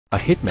A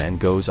hitman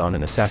goes on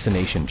an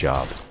assassination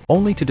job,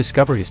 only to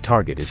discover his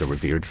target is a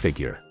revered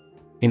figure.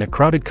 In a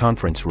crowded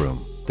conference room,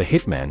 the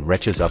hitman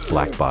retches up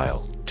black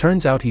bile.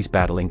 Turns out he's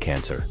battling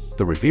cancer.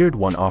 The revered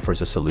one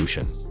offers a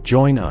solution.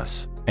 Join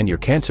us, and your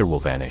cancer will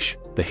vanish.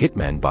 The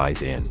hitman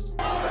buys in,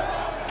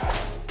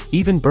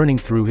 even burning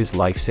through his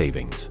life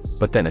savings.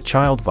 But then a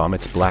child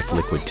vomits black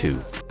liquid too.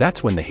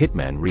 That's when the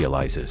hitman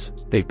realizes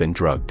they've been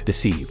drugged,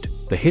 deceived.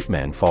 The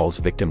hitman falls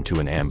victim to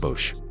an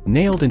ambush,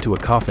 nailed into a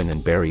coffin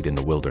and buried in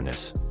the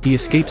wilderness. He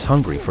escapes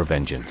hungry for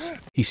vengeance.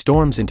 He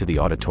storms into the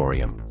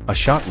auditorium. A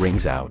shot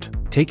rings out,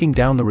 taking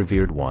down the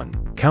revered one,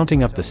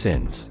 counting up the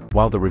sins,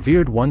 while the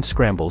revered one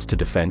scrambles to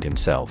defend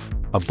himself.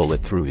 A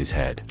bullet through his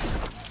head.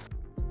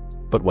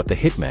 But what the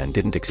hitman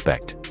didn't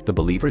expect, the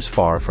believers,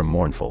 far from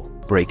mournful,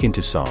 break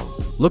into song.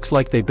 Looks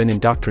like they've been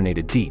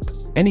indoctrinated deep,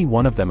 any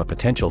one of them a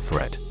potential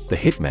threat. The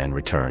hitman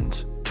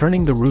returns,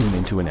 turning the room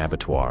into an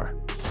abattoir.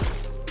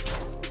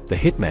 The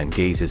hitman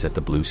gazes at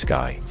the blue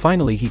sky.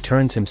 Finally he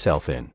turns himself in.